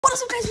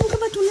What's up, guys? Welcome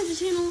back to another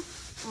channel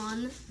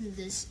on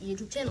this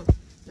YouTube channel.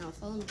 Now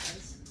follow me,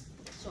 guys.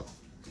 So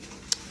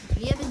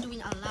we have been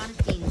doing a lot of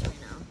games right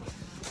now,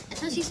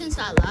 especially since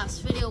that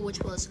last video, which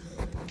was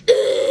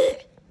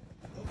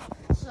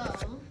so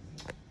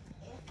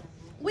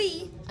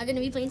we are gonna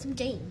be playing some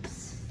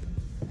games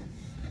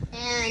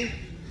and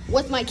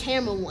with my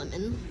camera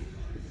woman.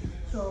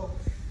 So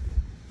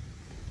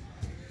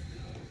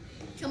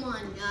come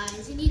on,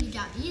 guys, you need to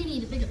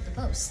pick up the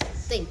post.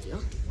 Thank you.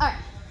 All right.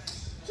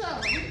 So,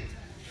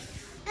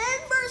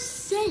 ever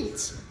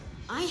since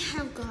I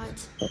have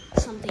got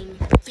something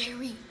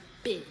very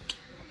big,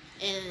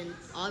 and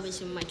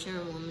obviously my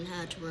camera woman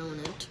had to ruin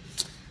it,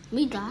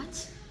 we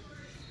got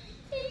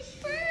a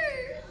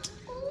bird.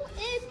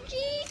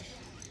 OMG.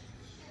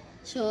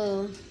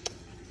 So,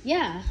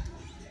 yeah,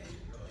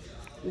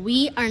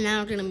 we are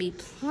now going to be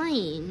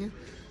playing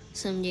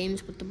some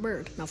games with the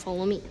bird. Now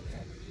follow me.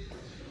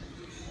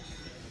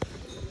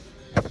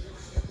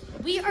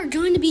 We are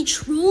going to be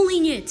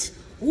trolling it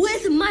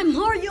with my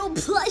Mario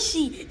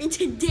plushie in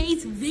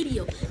today's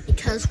video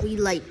because we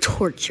like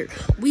torture,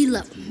 we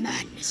love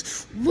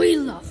madness, we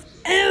love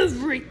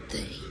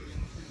everything.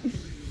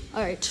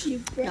 All right,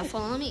 now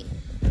follow me.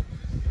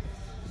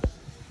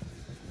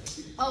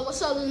 Oh,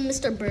 what's up,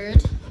 Mr.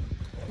 Bird?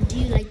 Do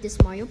you like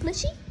this Mario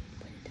plushie? All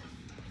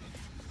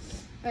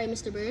right,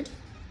 Mr. Bird,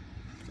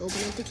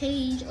 open up the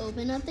cage.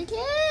 Open up the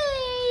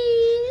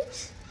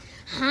cage.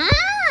 Hi.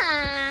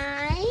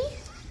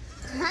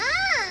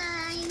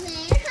 Hi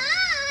there. Hi.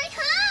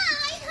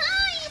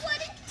 You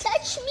want to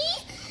touch me?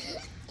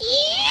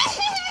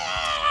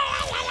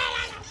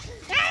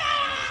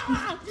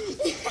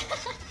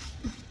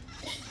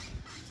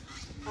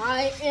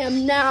 I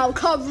am now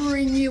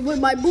covering you with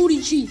my booty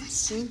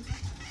cheeks.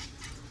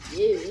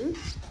 You?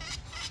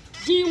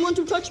 Do you want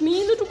to touch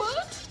me, little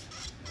bird?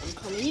 I'm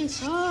coming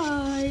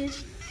inside.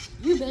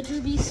 You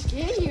better be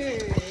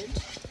scared.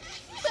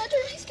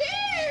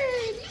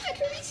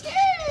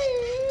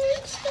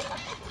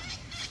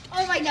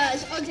 Oh my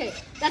gosh, okay,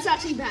 that's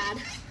actually bad.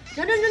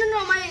 No,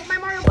 my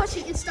Mario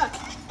plushie is stuck.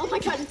 Oh my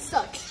god, it's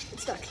stuck.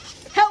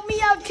 Help me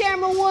out,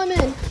 camera woman.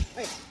 All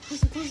right,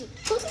 close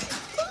it.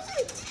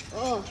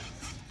 Oh,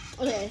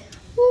 okay.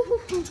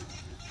 Woo.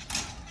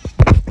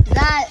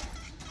 That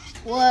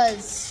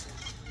was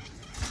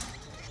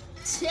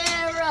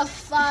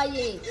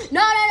terrifying.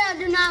 No,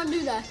 do not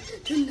do that.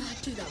 Do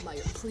not do that,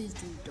 Mario. Please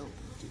don't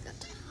do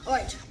that. All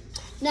right,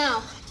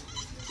 now,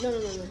 no.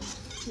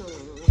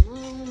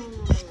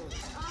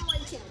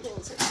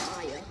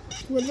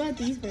 What about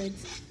these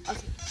birds?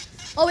 Okay.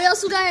 Oh, we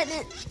also got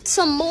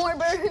some more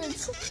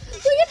birds.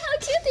 Look at how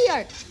cute they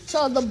are.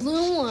 So the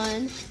blue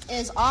one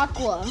is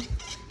Aqua,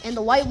 and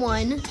the white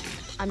one,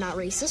 I'm not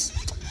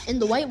racist,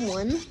 and the white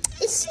one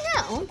is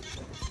Snow,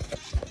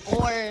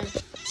 or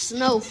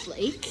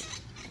Snowflake.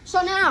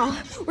 So now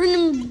we're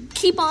gonna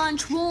keep on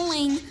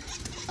trolling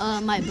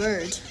my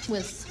bird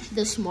with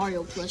this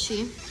Mario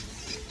plushie.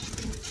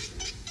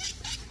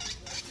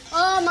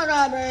 Oh my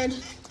god, bird.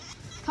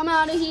 Come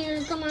out of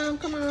here. Come on.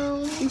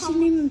 You should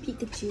name him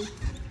Pikachu.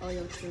 Oh,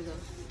 yeah, true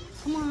though.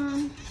 Come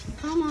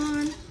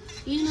on.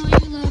 You know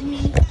you love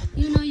me.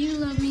 You know you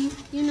love me.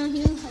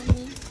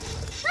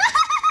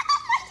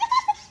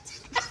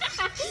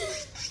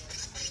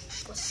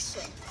 What's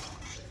up?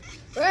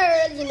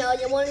 Bird, you know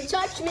you want to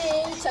touch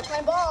me. Touch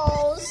my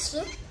balls.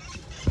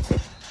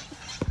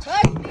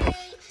 Touch me.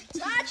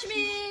 Touch me.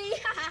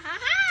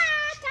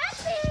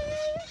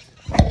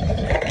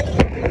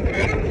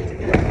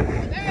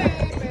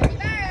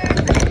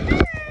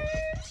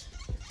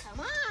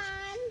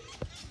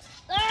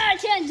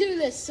 Do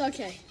this.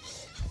 Okay.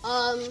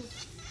 Go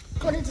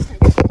to this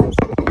side.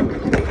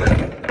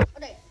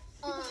 Okay.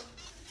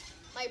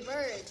 My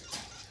bird.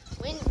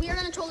 When we are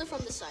gonna troll it from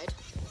this side.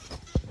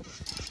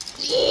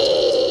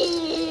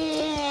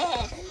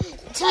 Yeah!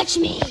 Touch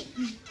me.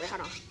 Wait,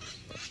 hold on.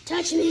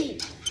 Touch me.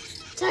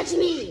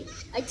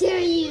 I dare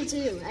you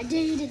to. I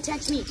dare you to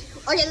touch me.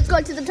 Okay, let's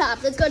go to the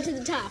top. Go to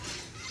the top.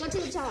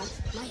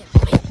 Maya.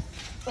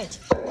 Wait.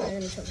 Let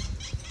me show you.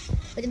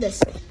 Look at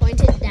this. Point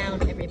it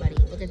down, everybody.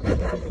 Look at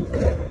that.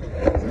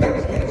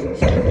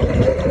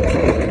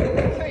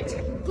 Alright,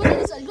 go to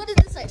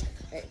this side.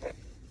 Alright.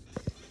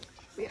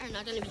 We are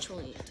not going to be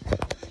trolling yet.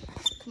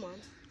 Come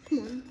on.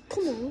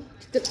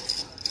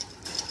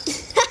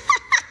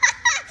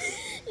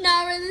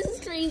 Nah, bro, this is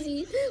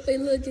crazy. Wait,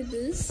 look at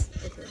this.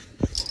 Okay.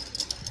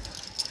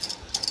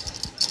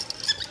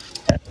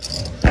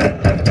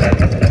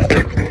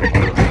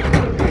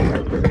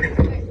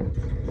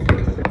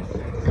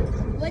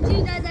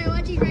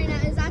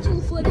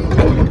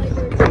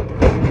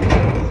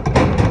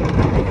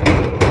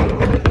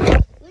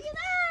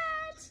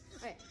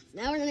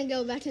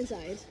 Go back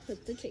inside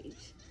with the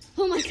cage.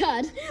 Oh my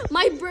god,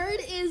 my bird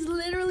is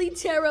literally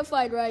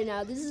terrified right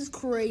now. This is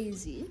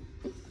crazy.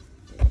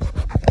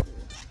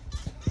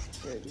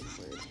 Bird.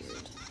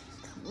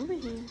 Come over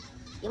here.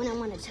 You don't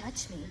want to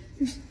touch me.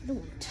 You don't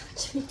want to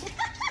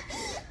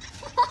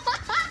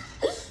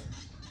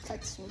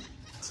touch me.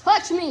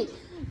 Touch me.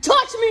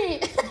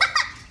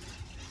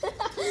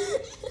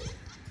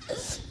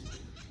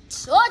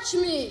 Watch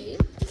me.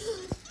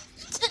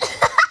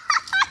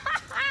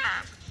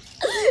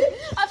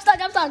 I'm stuck.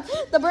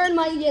 The bird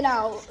might get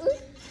out.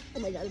 Oh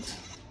my god.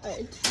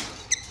 Alright.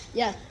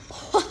 Yeah.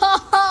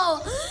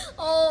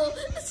 Oh,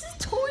 this is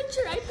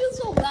torture. I feel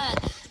so bad.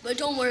 But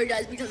don't worry,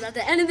 guys, because at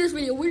the end of this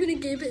video, we're going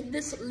to give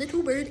this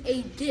little bird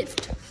a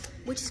gift,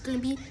 which is going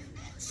to be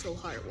so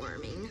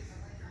heartwarming.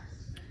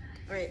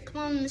 Alright,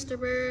 come on, Mr.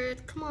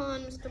 Bird. Come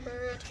on, Mr.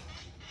 Bird.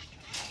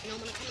 You don't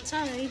want to come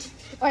inside.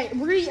 Alright,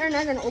 we are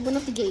now going to open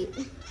up the gate.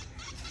 Come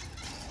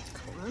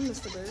on,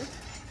 Mr. Bird.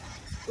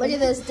 Look at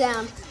this,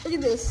 damn. Look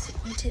at this.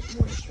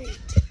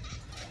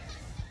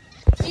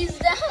 He's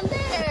down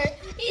there.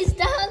 He's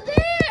down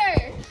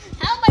there.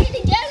 How am I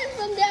going to get him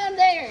from down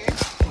there?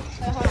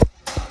 Wait, hold on.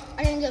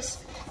 I can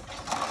just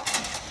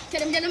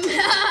get him.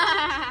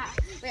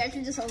 Wait, I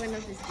can just open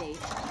up this gate.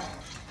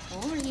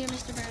 Come over here,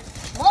 Mr. Bird.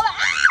 Oh, ah!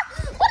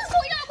 What is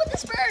going on with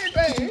this bird?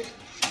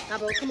 Nah,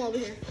 bro, come over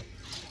here.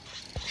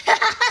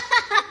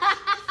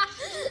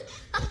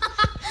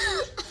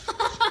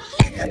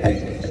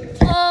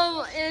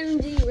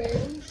 OMG,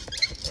 man.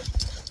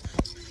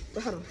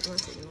 Wait, hold on. Oh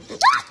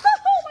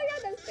my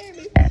god, that scared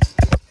me.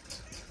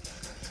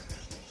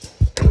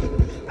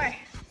 Alright.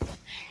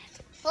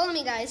 Follow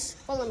me, guys.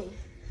 Follow me.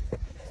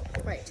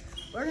 Right.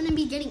 We're gonna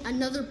be getting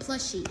another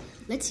plushie.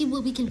 Let's see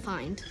what we can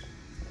find.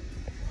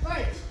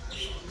 Alright.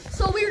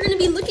 So we're gonna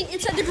be looking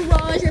inside the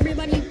garage,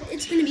 everybody.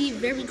 It's gonna be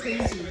very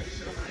crazy.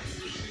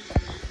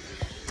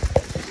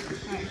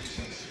 Alright.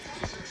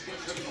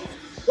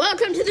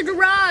 Welcome to the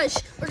garage.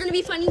 We're gonna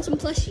be finding some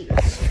plushies.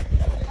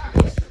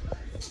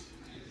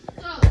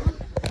 So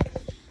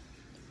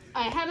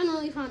I haven't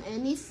really found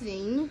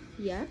anything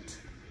yet.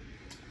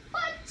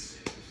 But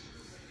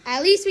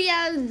at least we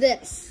have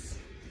this.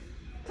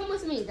 Come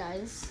with me,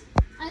 guys.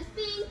 I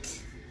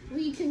think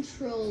we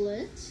control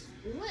it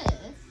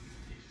with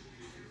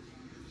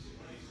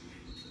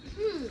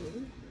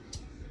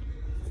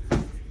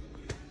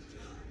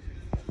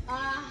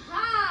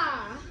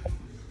Aha!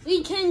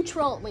 We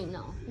control. Wait,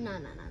 no.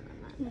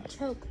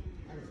 Choke.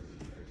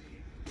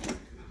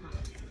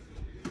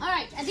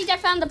 Alright, I think I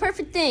found the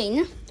perfect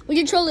thing. We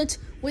control it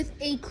with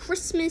a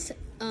Christmas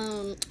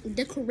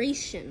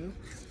decoration.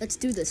 Let's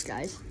do this,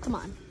 guys. Come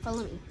on,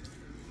 follow me.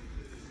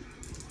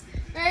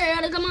 Hey,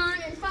 come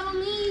on and follow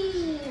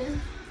me.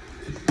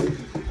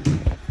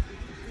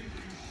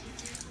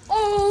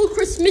 Oh,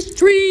 Christmas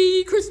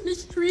tree,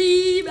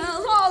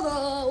 bells all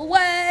the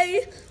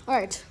way. All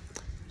right,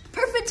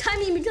 perfect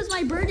timing because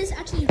my bird is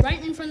actually right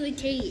in front of the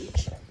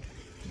cage.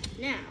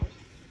 Now,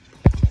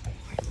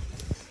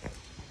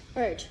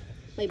 all right,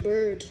 my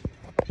bird.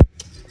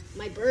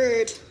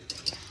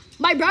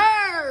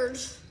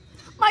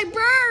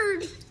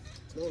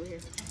 Come over here.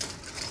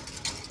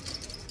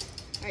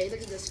 All right,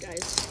 look at this,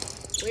 guys.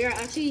 We are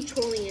actually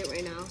trolling it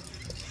right now.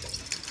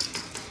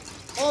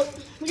 Oh,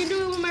 we can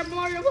do it with my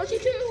Mario plushie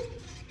too.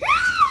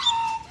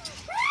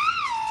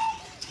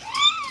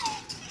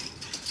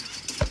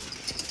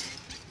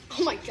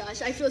 Oh my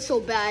gosh, I feel so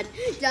bad.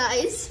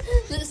 Guys,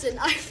 listen,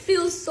 I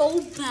feel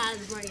so bad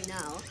right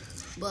now.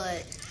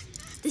 But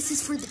this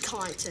is for the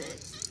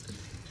content.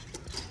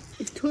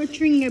 Is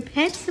torturing your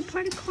pets a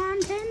part of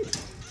content?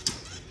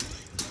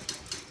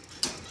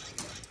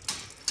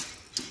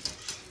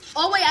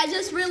 Oh wait, I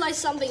just realized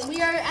something.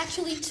 We are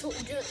actually, oh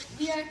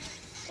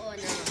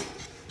no.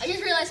 I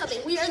just realized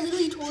something. We are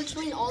literally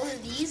torturing all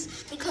of these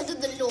because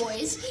of the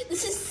noise.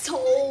 This is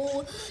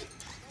so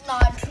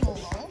not cool.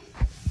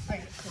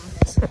 Alright, come on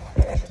guys.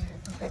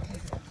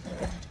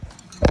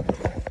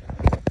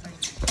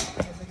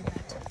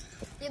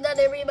 See that,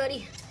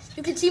 everybody?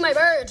 You can see my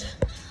bird.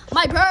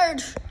 Alright,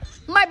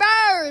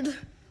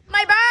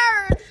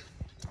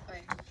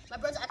 my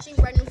bird's actually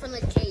right in front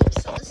of the cage,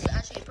 so this is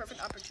actually a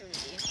perfect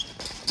opportunity.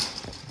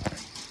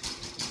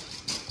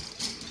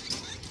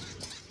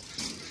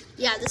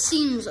 Yeah, this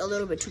seems a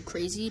little bit too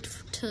crazy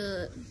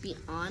to be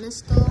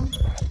honest, though.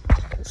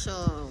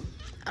 So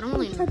I don't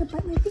really know. Try to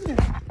bite my finger.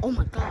 Oh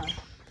my god.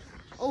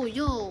 Oh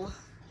yo,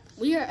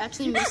 we are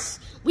actually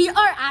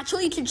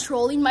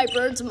controlling my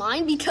bird's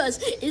mind because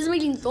it's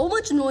making so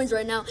much noise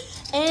right now,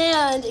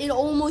 and it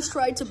almost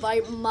tried to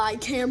bite my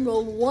camera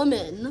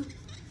woman.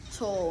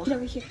 So get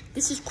over here.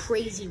 This is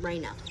crazy right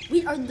now.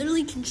 We are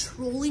literally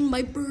controlling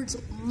my bird's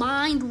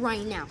mind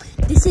right now.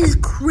 This is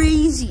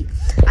crazy.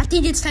 I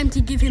think it's time to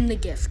give him the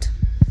gift.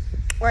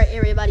 All right,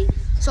 everybody.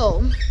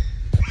 So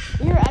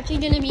we are actually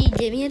gonna be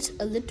giving it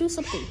a little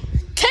something.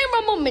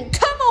 Camera woman,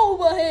 come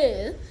over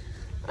here.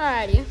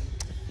 Alrighty.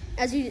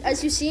 As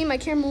you see, my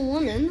camera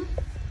woman,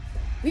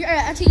 we are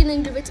actually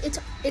gonna give it its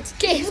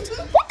gift.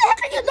 What the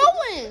heck are you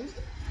doing?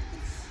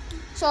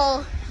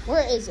 So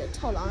where is it?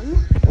 Hold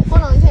on,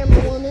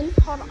 camera woman.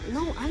 Hold on.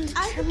 No, I'm the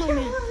camera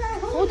man.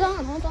 Hold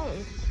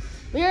on.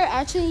 We are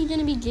actually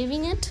gonna be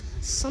giving it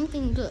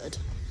something good.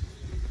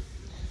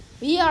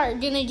 We are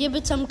gonna give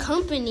it some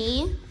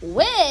company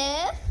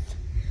with.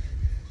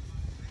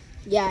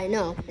 Yeah, I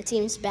know it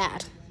seems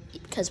bad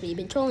because we've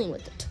been trolling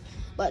with it,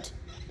 but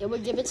it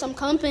would give it some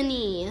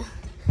company.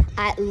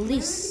 At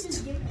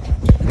least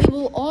we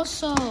will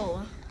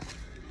also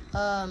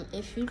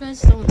If you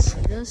guys don't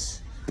see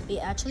this, we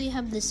actually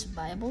have this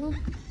Bible,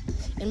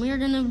 and we are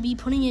gonna be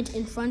putting it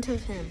in front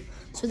of him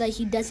so that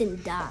he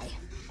doesn't die.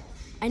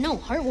 I know,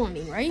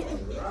 heartwarming, right?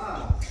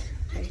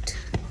 Right.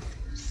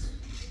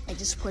 I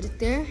just put it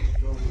there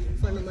in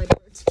front of my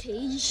bird's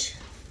cage.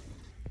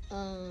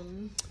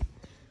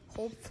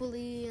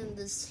 Hopefully, and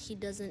he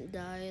doesn't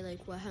die like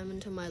what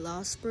happened to my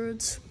last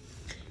birds,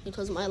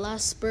 because my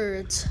last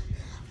birds,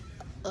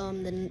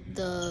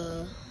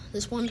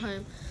 this one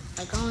time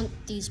I got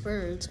these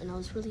birds and I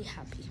was really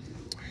happy,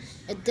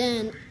 and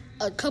then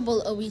a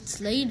couple of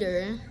weeks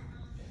later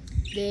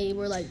they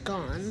were like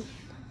gone,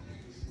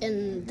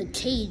 and the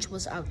cage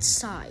was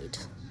outside,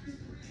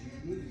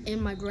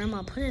 and my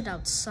grandma put it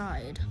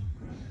outside,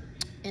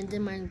 and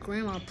then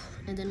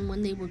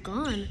when they were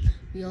gone,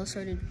 we all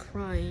started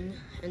crying,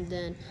 and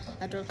then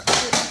after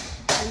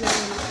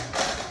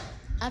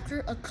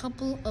a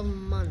couple of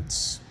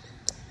months,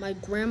 my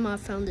grandma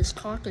found this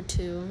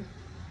cockatoo.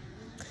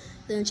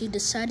 Then she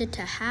decided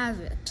to have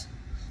it.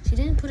 She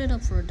didn't put it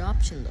up for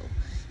adoption though.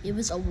 It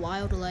was a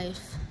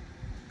wildlife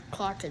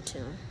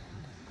cockatoo,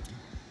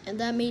 and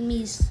that made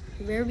me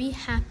very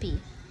happy.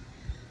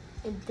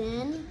 And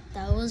then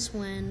that was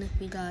when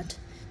we got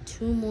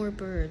 2 more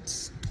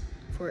birds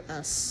for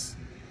us.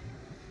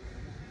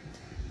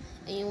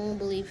 And you won't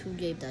believe who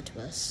gave that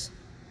to us.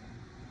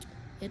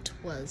 It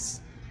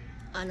was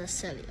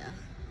Anacelia.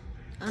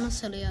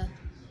 Anacelia,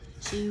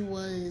 she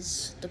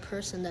was the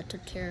person that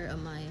took care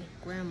of my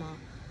grandma,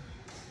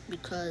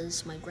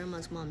 because my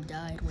grandma's mom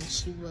died when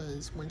she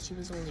was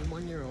only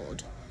 1 year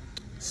old.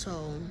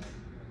 So,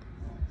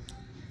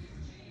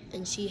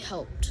 and she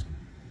helped.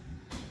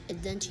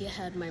 And then she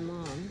had my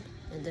mom,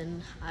 and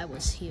then I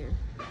was here,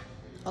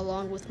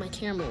 along with my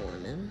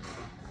camerawoman,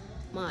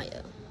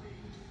 Maya.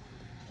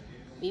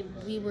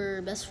 We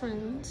were best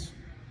friends,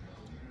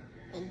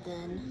 and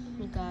then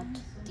we got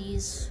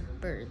these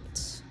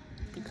birds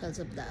because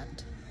of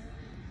that.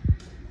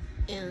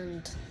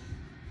 And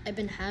I've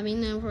been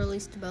having them for at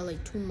least about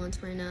like 2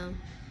 months right now,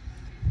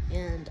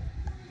 and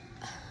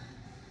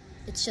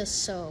it's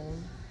just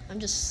I'm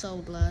just so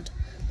glad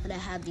that I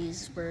have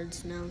these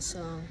birds now.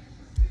 So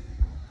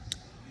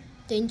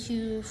thank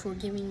you for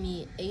giving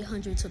me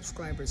 800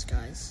 subscribers,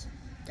 guys.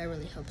 That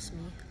really helps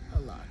me a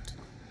lot.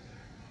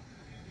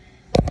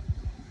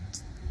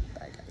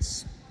 Bye,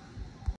 guys.